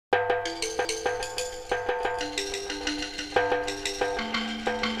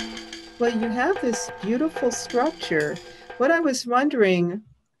Well, you have this beautiful structure. What I was wondering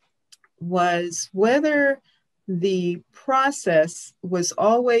was whether the process was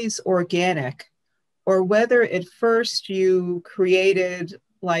always organic or whether at first you created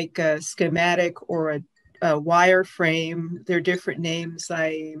like a schematic or a wireframe. There are different names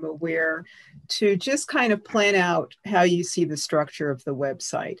I'm aware to just kind of plan out how you see the structure of the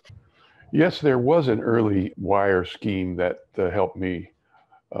website. Yes, there was an early wire scheme that helped me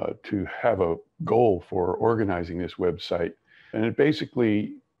to have a goal for organizing this website, and it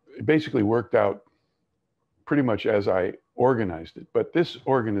basically worked out pretty much as I organized it. But this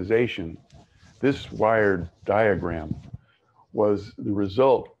organization, this wired diagram, was the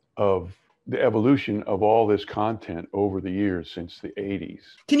result of the evolution of all this content over the years since the 80s.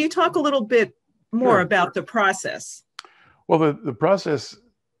 Can you talk a little bit more Sure. about the process? Well, the process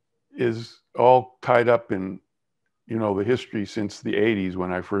is all tied up in, the history since the 80s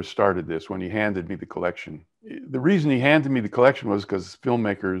when I first started this, when he handed me the collection. The reason he handed me the collection was because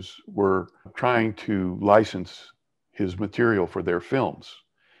filmmakers were trying to license his material for their films.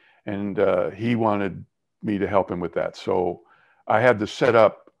 And he wanted me to help him with that. So I had to set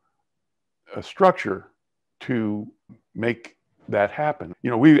up a structure to make that happen.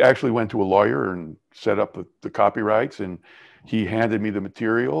 We actually went to a lawyer and set up the copyrights, and he handed me the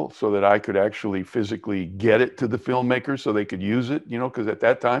material so that I could actually physically get it to the filmmakers so they could use it, because at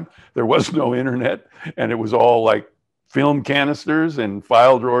that time there was no internet, and it was all like film canisters and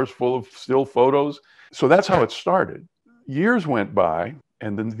file drawers full of still photos. So that's how it started. Years went by,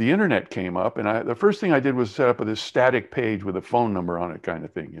 and then the internet came up, and the first thing I did was set up this static page with a phone number on it, kind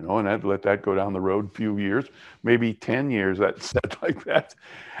of thing, and I'd let that go down the road a few years, maybe 10 years that set like that.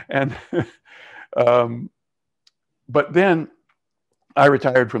 And but then I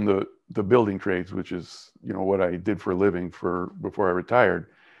retired from the building trades, which is what I did for a living before I retired,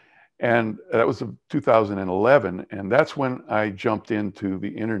 and that was 2011, and that's when I jumped into the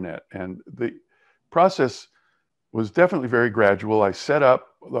internet. And the process was definitely very gradual. I set up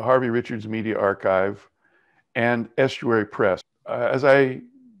the Harvey Richards Media Archive and Estuary Press. As I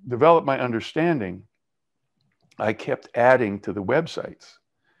developed my understanding, I kept adding to the websites.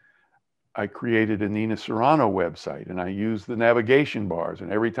 I created a Nina Serrano website, and I used the navigation bars.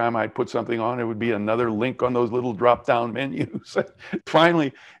 And every time I put something on, it would be another link on those little drop-down menus.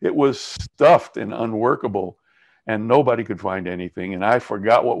 Finally, it was stuffed and unworkable, and nobody could find anything. And I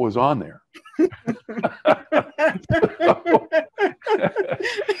forgot what was on there.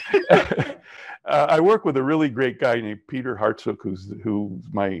 I work with a really great guy named Peter Hartsook, who's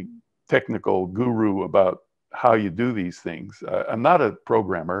my technical guru about how you do these things. I'm not a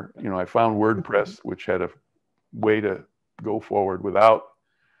programmer. I found WordPress, which had a way to go forward without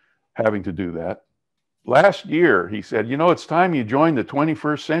having to do that. Last year, he said, it's time you join the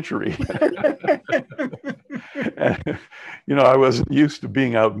 21st century. And, I wasn't used to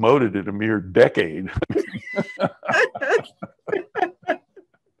being outmoded in a mere decade.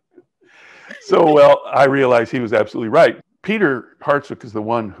 So, well, I realized he was absolutely right. Peter Hartsook is the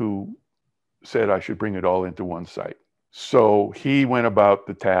one who said I should bring it all into one site. So he went about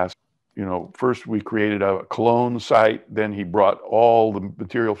the task. First we created a clone site, then he brought all the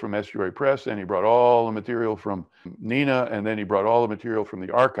material from Estuary Press, then he brought all the material from Nina, and then he brought all the material from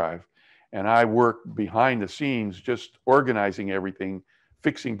the archive. And I worked behind the scenes, just organizing everything,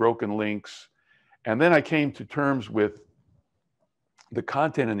 fixing broken links. And then I came to terms with the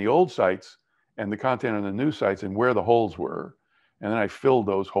content in the old sites and the content on the new sites and where the holes were. And then I filled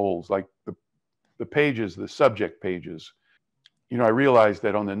those holes, like the pages, the subject pages. I realized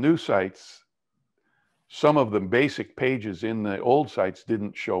that on the new sites, some of the basic pages in the old sites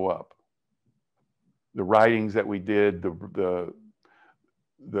didn't show up. The writings that we did, the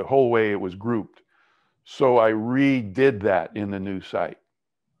whole way it was grouped. So I redid that in the new site.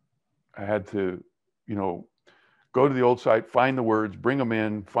 I had to, go to the old site, find the words, bring them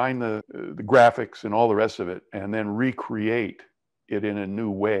in, find the graphics and all the rest of it, and then recreate it in a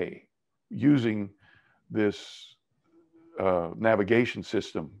new way using this navigation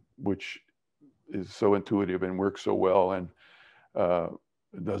system, which is so intuitive and works so well, and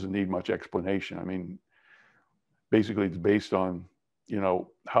it doesn't need much explanation. I mean, basically it's based on,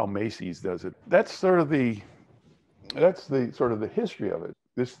 how Macy's does it. That's the sort of the history of it.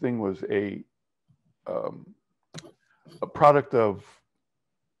 This thing was a product of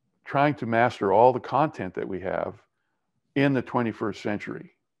trying to master all the content that we have in the 21st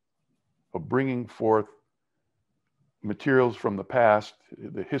century, of bringing forth materials from the past,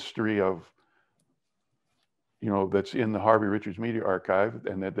 the history of, that's in the Harvey Richards Media Archive,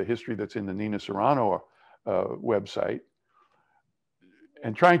 and the history that's in the Nina Serrano website,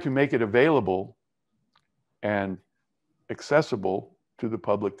 and trying to make it available and accessible to the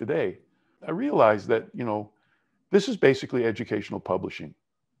public today. I realized that, this is basically educational publishing.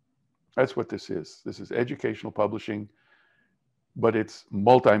 That's what this is. This is educational publishing, but it's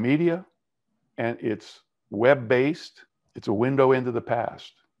multimedia and it's web-based. It's a window into the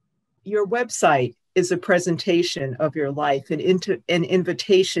past. Your website is a presentation of your life, an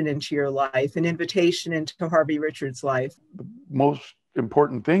invitation into your life, an invitation into Harvey Richards' life. The most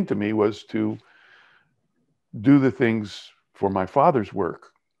important thing to me was to do the things for my father's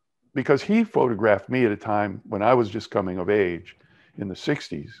work, because he photographed me at a time when I was just coming of age in the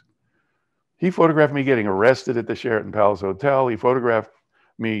 60s. He photographed me getting arrested at the Sheraton Palace Hotel. He photographed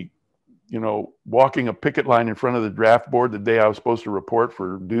me, walking a picket line in front of the draft board the day I was supposed to report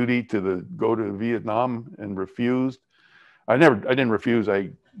for duty to go to Vietnam, and refused. I didn't refuse.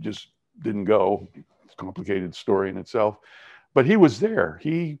 I just didn't go. It's a complicated story in itself. But he was there.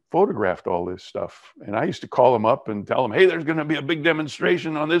 He photographed all this stuff. And I used to call him up and tell him, hey, there's going to be a big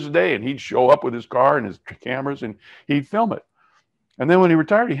demonstration on this day. And he'd show up with his car and his cameras and he'd film it. And then when he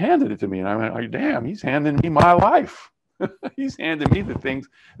retired, he handed it to me. And I went, damn, he's handing me my life. He's handing me the things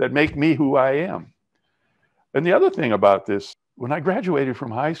that make me who I am. And the other thing about this, when I graduated from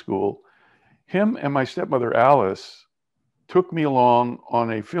high school, him and my stepmother, Alice, took me along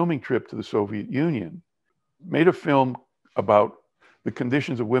on a filming trip to the Soviet Union, made a film about the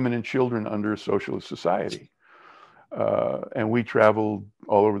conditions of women and children under a socialist society. And we traveled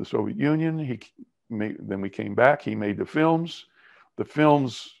all over the Soviet Union. Then we came back. He made the films. The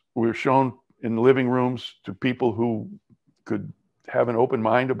films were shown in living rooms to people who could have an open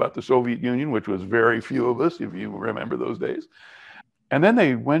mind about the Soviet Union, which was very few of us, if you remember those days. And then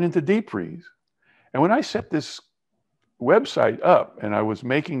they went into deep freeze. And when I set this website up and I was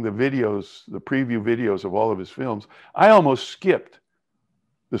making the videos, the preview videos of all of his films, I almost skipped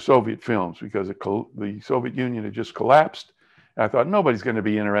the Soviet films because the Soviet Union had just collapsed. And I thought, nobody's going to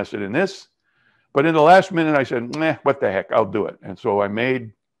be interested in this. But in the last minute, I said, what the heck, I'll do it. And so I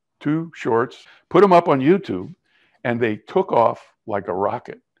made 2 shorts, put them up on YouTube, and they took off like a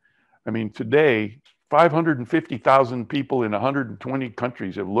rocket. I mean, today, 550,000 people in 120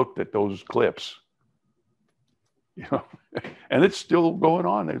 countries have looked at those clips. And it's still going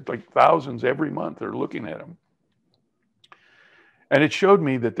on. There's like thousands every month are looking at them. And it showed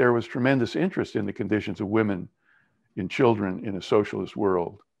me that there was tremendous interest in the conditions of women and children in a socialist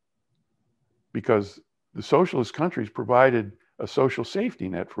world, because the socialist countries provided a social safety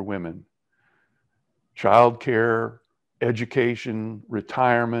net for women. Childcare, education,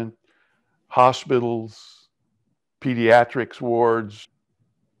 retirement, hospitals, pediatrics wards.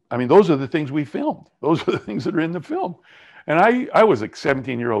 I mean, those are the things we filmed. Those are the things that are in the film. And I was a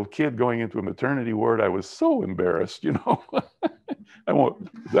 17-year-old kid going into a maternity ward. I was so embarrassed, is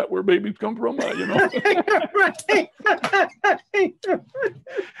that where babies come from?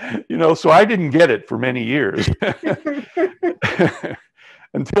 So I didn't get it for many years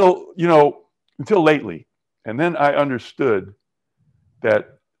until lately. And then I understood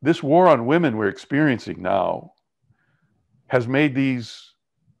that this war on women we're experiencing now has made these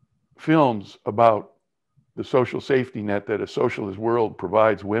films about the social safety net that a socialist world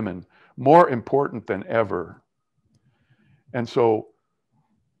provides women more important than ever. And so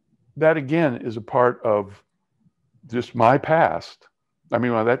that again is a part of just my past. I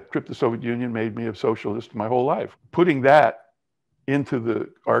mean, that trip to the Soviet Union made me a socialist my whole life. Putting that into the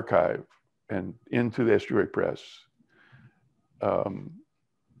archive and into the Estuary Press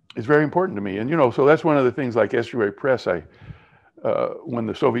is very important to me. And, so that's one of the things, like Estuary Press, when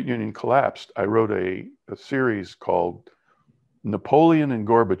the Soviet Union collapsed, I wrote a series called Napoleon and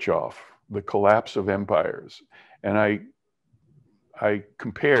Gorbachev, The Collapse of Empires. And I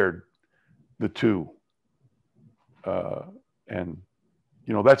compared the two. And,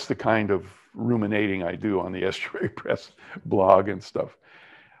 that's the kind of ruminating I do on the Estuary Press blog and stuff.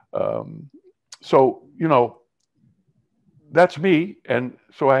 So, that's me. And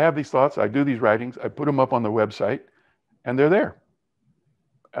so I have these thoughts, I do these writings, I put them up on the website, and they're there.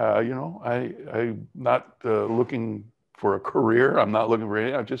 I'm not looking for a career. I'm not looking for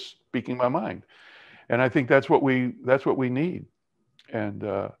anything. I'm just speaking my mind. And I think that's what we need.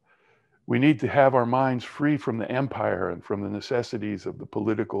 And we need to have our minds free from the empire and from the necessities of the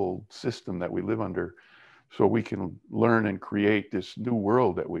political system that we live under, so we can learn and create this new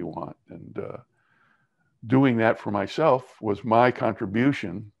world that we want. And doing that for myself was my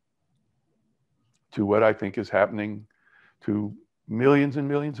contribution to what I think is happening to millions and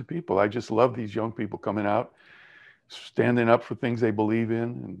millions of people. I just love these young people coming out, standing up for things they believe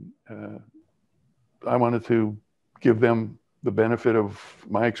in. And I wanted to give them the benefit of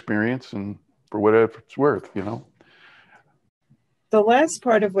my experience and for whatever it's worth, you know. The last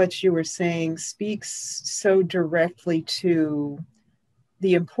part of what you were saying speaks so directly to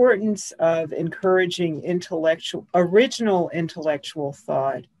the importance of encouraging original intellectual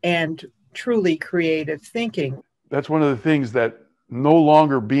thought and truly creative thinking. That's one of the things that no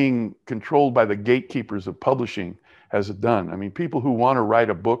longer being controlled by the gatekeepers of publishing has it done. I mean, people who want to write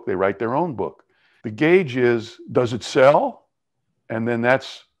a book, they write their own book. The gauge is, does it sell? And then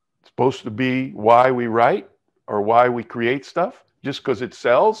that's supposed to be why we write or why we create stuff, just because it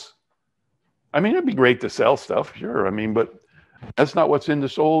sells. I mean, it'd be great to sell stuff, sure. I mean, but that's not what's in the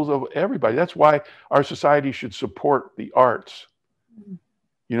souls of everybody. That's why our society should support the arts.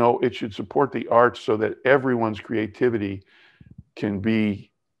 You know, it should support the arts so that everyone's creativity can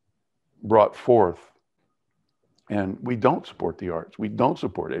be brought forth. And we don't support the arts. We don't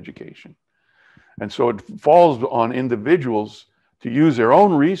support education. And so it falls on individuals to use their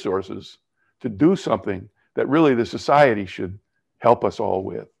own resources to do something that really the society should help us all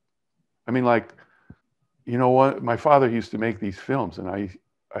with. I mean, like, you know what? My father used to make these films, and I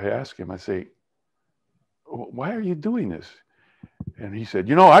asked him, I say, why are you doing this? And he said,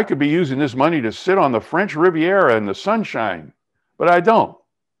 you know, I could be using this money to sit on the French Riviera in the sunshine, but I don't.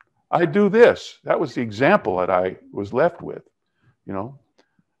 I do this. That was the example that I was left with, you know.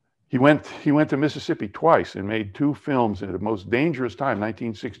 He went to Mississippi twice and made 2 films at the most dangerous time,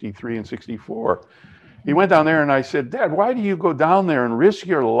 1963 and 64. He went down there and I said, Dad, why do you go down there and risk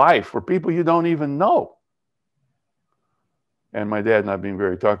your life for people you don't even know? And my dad, not being a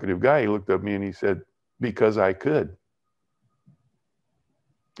very talkative guy, he looked at me and he said, because I could.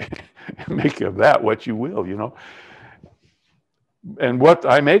 Make of that what you will, you know. And what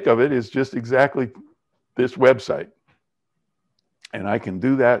I make of it is just exactly this website. And I can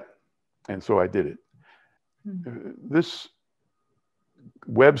do that. And so I did it. This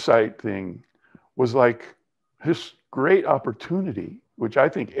website thing was like this great opportunity, which I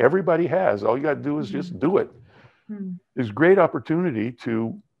think everybody has. All you got to do is just do it. This great opportunity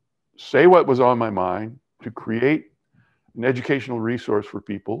to say what was on my mind, to create an educational resource for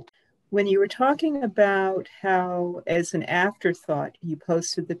people. When you were talking about how, as an afterthought, you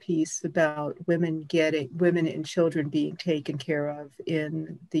posted the piece about women and children being taken care of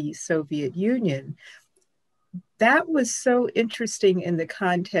in the Soviet Union, that was so interesting in the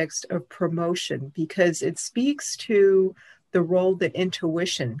context of promotion, because it speaks to the role that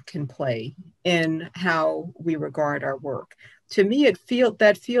intuition can play in how we regard our work. To me,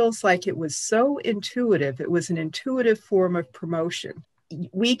 that feels like it was so intuitive. It was an intuitive form of promotion.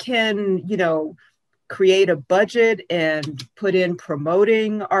 We can, you know, create a budget and put in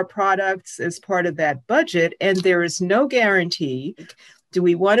promoting our products as part of that budget, and there is no guarantee. Do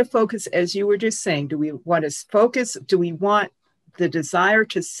we want to focus, as you were just saying, do we want to focus, do we want the desire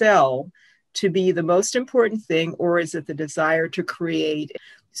to sell to be the most important thing, or is it the desire to create?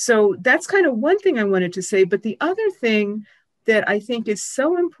 So that's kind of one thing I wanted to say. But the other thing that I think is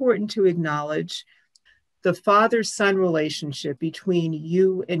so important to acknowledge, the father-son relationship between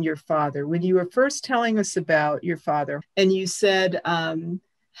you and your father. When you were first telling us about your father, and you said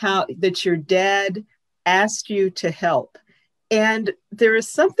how that your dad asked you to help. And there is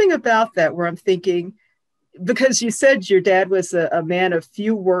something about that where I'm thinking, because you said your dad was a man of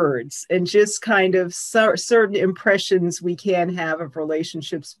few words, and just kind of certain impressions we can have of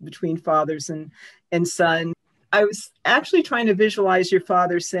relationships between fathers and son. I was actually trying to visualize your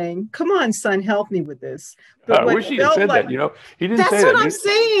father saying, come on, son, help me with this. But I wish he had said that, you know. He didn't say that. That's what I'm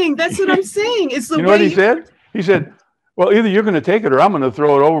saying. That's what I'm saying. It's the you know what he said? He said, well, either you're going to take it or I'm going to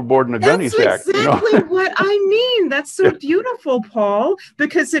throw it overboard in a gunny sack. That's exactly what I mean. That's so beautiful, Paul,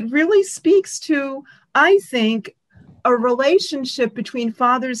 because it really speaks to, I think, a relationship between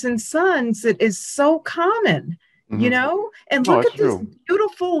fathers and sons that is so common, you know, and look at this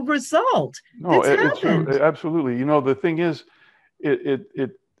beautiful result. No, it's true. Absolutely. You know, the thing is,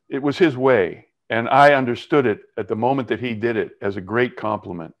 it was his way, and I understood it at the moment that he did it as a great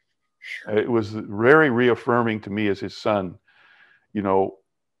compliment. It was very reaffirming to me as his son. You know,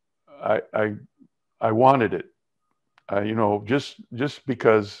 I wanted it. You know, just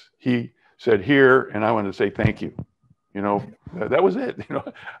because he said here, and I wanted to say thank you. You know, that was it. You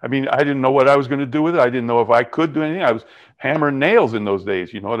know, I mean, I didn't know what I was going to do with it. I didn't know if I could do anything. I was hammering nails in those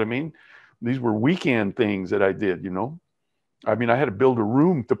days. You know what I mean? These were weekend things that I did, you know. I mean, I had to build a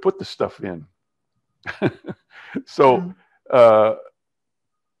room to put the stuff in. So,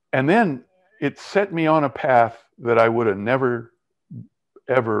 and then it set me on a path that I would have never,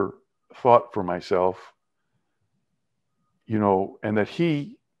 ever thought for myself, you know, and that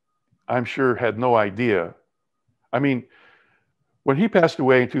he, I'm sure, had no idea. I mean, When he passed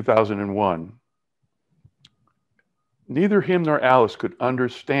away in 2001, neither him nor Alice could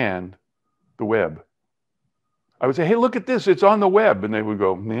understand the web. I would say, hey, look at this, it's on the web. And they would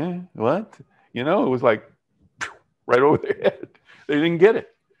go, what? You know, it was like right over their head. They didn't get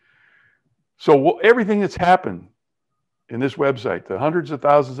it. So everything that's happened in this website, the hundreds of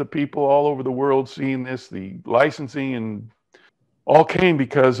thousands of people all over the world seeing this, the licensing, and all came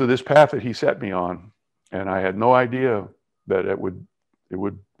because of this path that he set me on. And I had no idea that it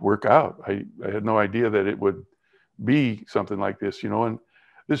would work out. I had no idea that it would be something like this, you know. And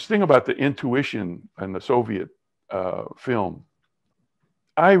this thing about the intuition and the Soviet film,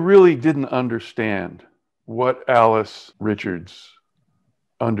 I really didn't understand what Alice Richards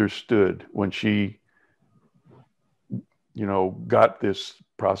understood when she, you know, got this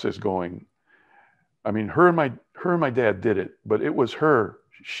process going. I mean, her and my dad did it, but it was her.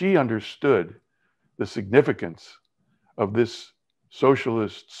 She understood the significance of this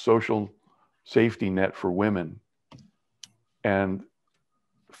socialist social safety net for women. And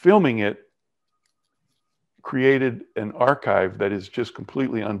filming it created an archive that is just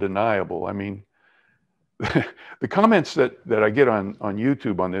completely undeniable. I mean, the comments that I get on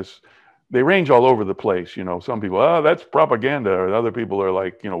YouTube on this, they range all over the place. You know, some people, oh, that's propaganda. Or other people are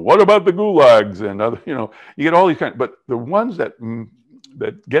like, you know, what about the gulags? And other, you know, you get all these kinds, but the ones that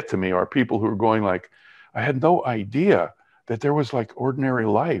get to me are people who are going like, I had no idea that there was like ordinary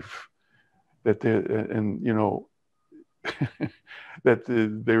life, that and you know, that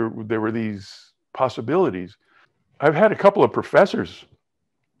there were these possibilities. I've had a couple of professors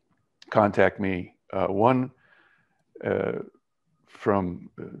contact me. One from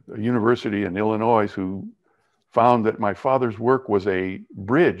a university in Illinois who found that my father's work was a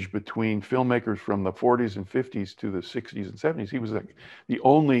bridge between filmmakers from the 40s and 50s to the 60s and 70s. He was like the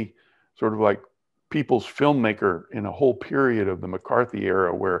only sort of like people's filmmaker in a whole period of the McCarthy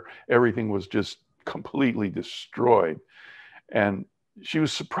era where everything was just completely destroyed. And she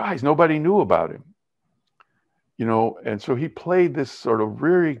was surprised. Nobody knew about him. You know, and so he played this sort of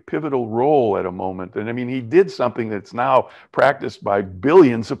very pivotal role at a moment. And I mean, he did something that's now practiced by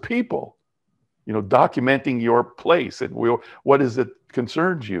billions of people, you know, documenting your place and what is it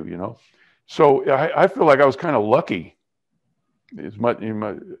concerns you, you know. So I feel like I was kind of lucky. As much,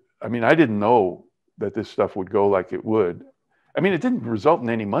 I mean, I didn't know that this stuff would go like it would. I mean, it didn't result in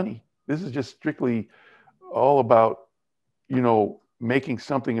any money. This is just strictly all about, you know, making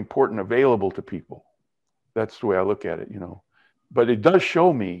something important available to people. That's the way I look at it, you know. But it does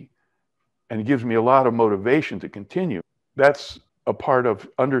show me, and it gives me a lot of motivation to continue. That's a part of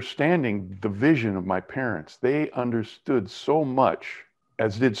understanding the vision of my parents. They understood so much,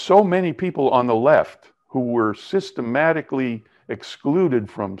 as did so many people on the left who were systematically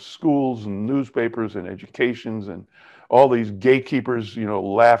excluded from schools and newspapers and educations, and all these gatekeepers, you know,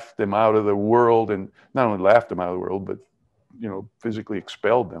 laughed them out of the world, and not only laughed them out of the world, but, you know, physically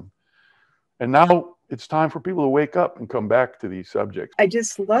expelled them. And now it's time for people to wake up and come back to these subjects. I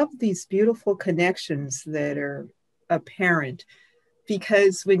just love these beautiful connections that are apparent,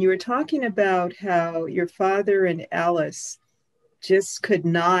 because when you were talking about how your father and Alice just could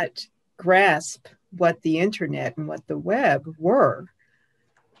not grasp what the internet and what the web were,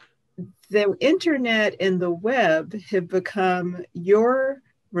 the internet and the web have become your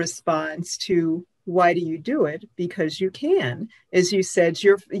response to why do you do it? Because you can. As you said, as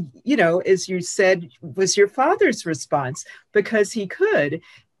you said, was your father's response, because he could.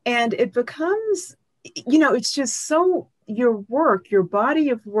 And it becomes, you know, it's just so, your work, your body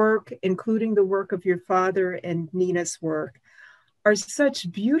of work, including the work of your father and Nina's work, are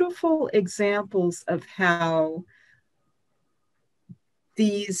such beautiful examples of how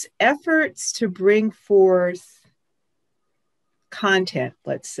these efforts to bring forth content,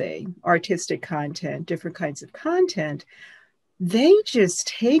 let's say artistic content, different kinds of content, they just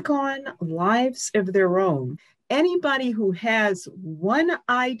take on lives of their own. Anybody who has one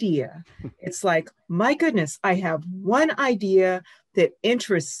idea, it's like, my goodness, I have one idea that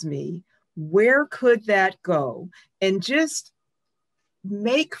interests me. Where could that go? And just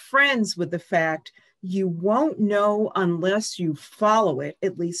make friends with the fact you won't know unless you follow it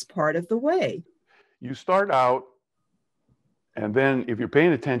at least part of the way. You start out, and then if you're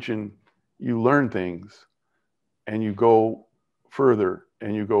paying attention, you learn things, and you go further,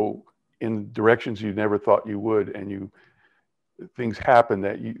 and you go in directions you never thought you would, and things happen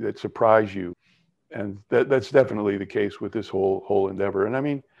that surprise you. And that's definitely the case with this whole endeavor. And I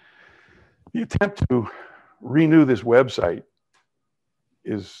mean, the attempt to renew this website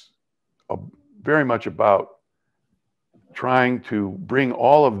is very much about trying to bring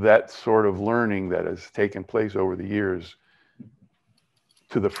all of that sort of learning that has taken place over the years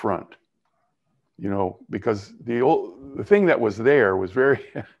to the front, you know, because the thing that was there was very,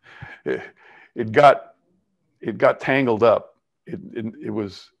 it got tangled up. It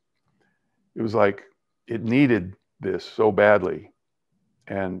was like it needed this so badly.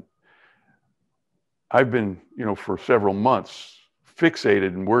 And I've been, you know, for several months fixated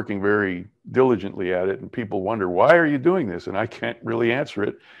and working very diligently at it. And people wonder, why are you doing this? And I can't really answer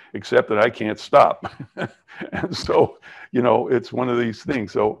it, except that I can't stop. And so, you know, it's one of these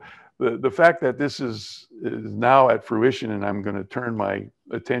things. So the fact that this is now at fruition and I'm going to turn my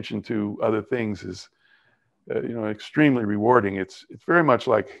attention to other things is, you know, extremely rewarding. It's very much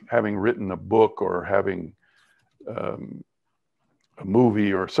like having written a book or having a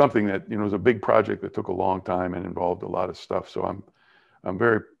movie or something that, you know, was a big project that took a long time and involved a lot of stuff. So I'm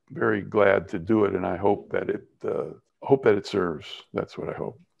very, very glad to do it, and I hope that it serves. That's what I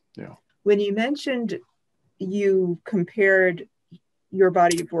hope. Yeah. When you mentioned you compared your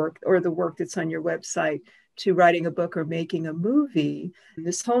body of work or the work that's on your website to writing a book or making a movie,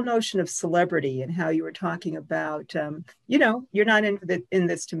 this whole notion of celebrity and how you were talking about, you know, you're not in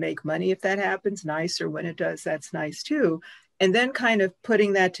this to make money. If that happens, nice, or when it does, that's nice too. And then kind of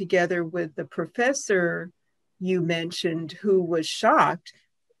putting that together with the professor you mentioned who was shocked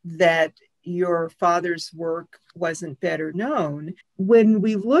that your father's work wasn't better known. When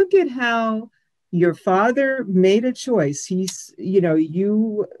we look at how your father made a choice, he's, you know,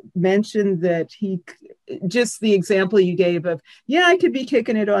 you mentioned that just the example you gave of, yeah, I could be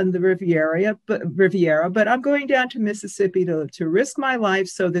kicking it on the Riviera, but I'm going down to Mississippi to risk my life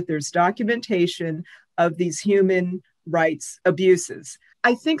so that there's documentation of these human rights abuses.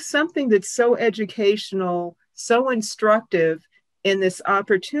 I think something that's so educational, so instructive in this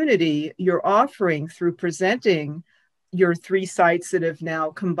opportunity you're offering through presenting your 3 sites that have now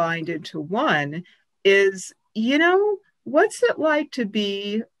combined into one is, you know, what's it like to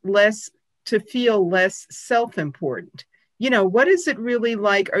feel less self-important? You know, what is it really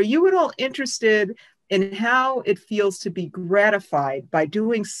like? Are you at all interested in how it feels to be gratified by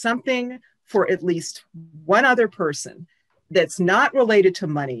doing something for at least one other person that's not related to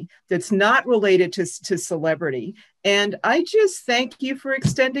money, that's not related to celebrity? And I just thank you for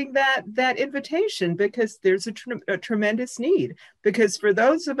extending that invitation, because there's a tremendous need. Because for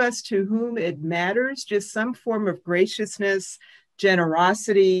those of us to whom it matters, just some form of graciousness,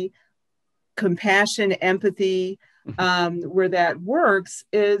 generosity, compassion, empathy, where that works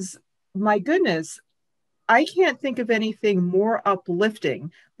is, my goodness, I can't think of anything more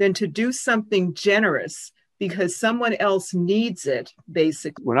uplifting than to do something generous because someone else needs it,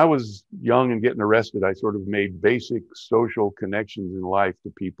 basically. When I was young and getting arrested, I sort of made basic social connections in life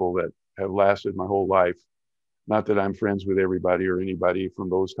to people that have lasted my whole life. Not that I'm friends with everybody or anybody from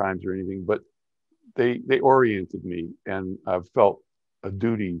those times or anything, but they oriented me, and I've felt a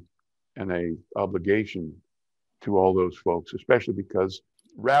duty and a obligation to all those folks, especially because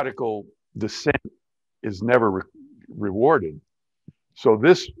radical dissent is never rewarded. So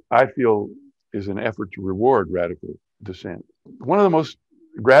this, I feel, is an effort to reward radical dissent. One of the most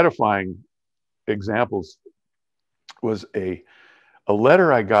gratifying examples was a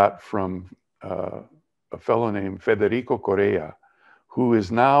letter I got from a fellow named Federico Correa, who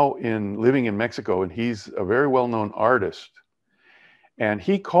is now living in Mexico, and he's a very well-known artist. And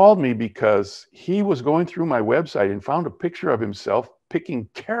he called me because he was going through my website and found a picture of himself picking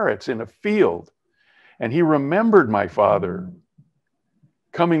carrots in a field. And he remembered my father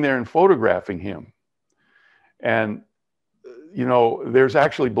coming there and photographing him. And, you know, there's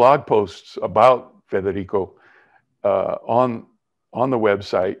actually blog posts about Federico on the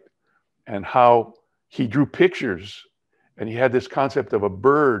website, and how he drew pictures, and he had this concept of a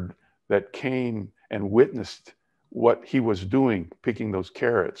bird that came and witnessed what he was doing, picking those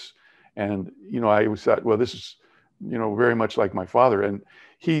carrots. And, you know, I always thought, well, this is, you know, very much like my father. And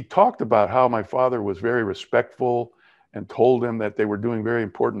he talked about how my father was very respectful and told them that they were doing very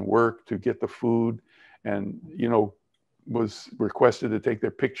important work to get the food, and, you know, was requested to take their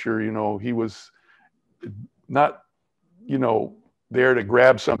picture. You know, he was not, you know, there to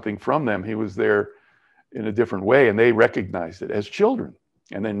grab something from them. He was there in a different way, and they recognized it as children.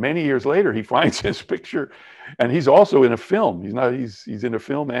 And then many years later, he finds his picture, and he's also in a film. He's in a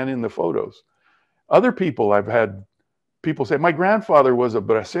film and in the photos. Other people, I've had people say, my grandfather was a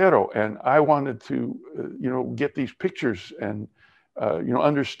bracero, and I wanted to, you know, get these pictures and, you know,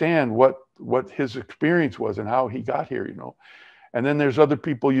 understand what his experience was and how he got here, you know. And then there's other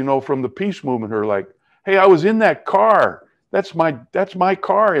people, you know, from the peace movement who are like, hey, I was in that car. That's my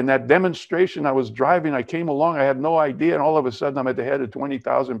car in that demonstration I was driving. I came along, I had no idea, and all of a sudden I'm at the head of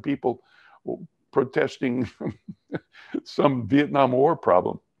 20,000 people protesting some Vietnam War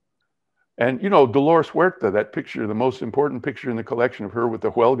problem. And, you know, Dolores Huerta, that picture, the most important picture in the collection of her with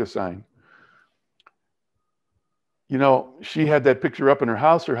the Huelga sign. You know, she had that picture up in her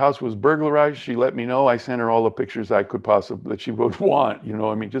house. Her house was burglarized. She let me know. I sent her all the pictures I could possibly, that she would want, you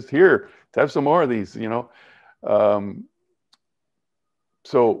know, I mean, just here, to have some more of these, you know.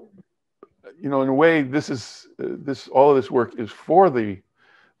 So, you know, in a way, all of this work is for the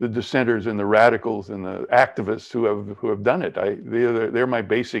dissenters and the radicals and the activists who have done it. They're my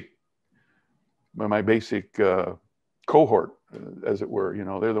basic cohort, as it were. You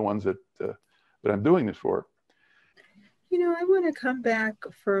know, they're the ones that I'm doing this for. You know, I want to come back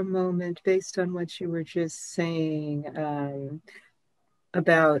for a moment based on what you were just saying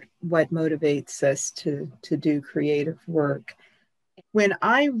about what motivates us to do creative work. When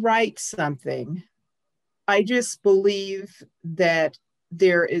I write something, I just believe that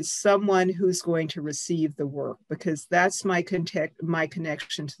there is someone who's going to receive the work, because that's my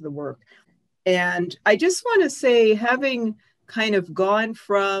connection to the work. And I just want to say, having kind of gone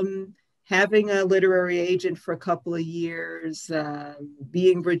from having a literary agent for a couple of years,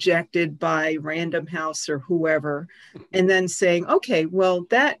 being rejected by Random House or whoever, and then saying, okay, well,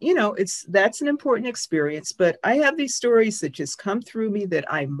 that, you know, that's an important experience, but I have these stories that just come through me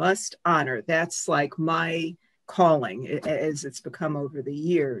that I must honor. That's like my calling, as it's become over the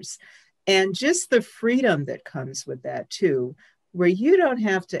years. And just the freedom that comes with that too, where you don't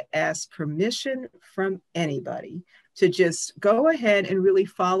have to ask permission from anybody, to just go ahead and really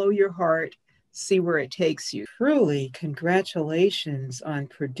follow your heart, see where it takes you. Truly, congratulations on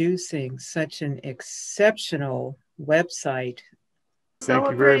producing such an exceptional website. Thank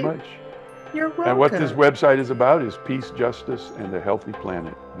you very much. You're welcome. And what this website is about is peace, justice, and a healthy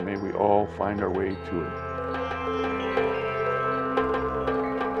planet. May we all find our way to it.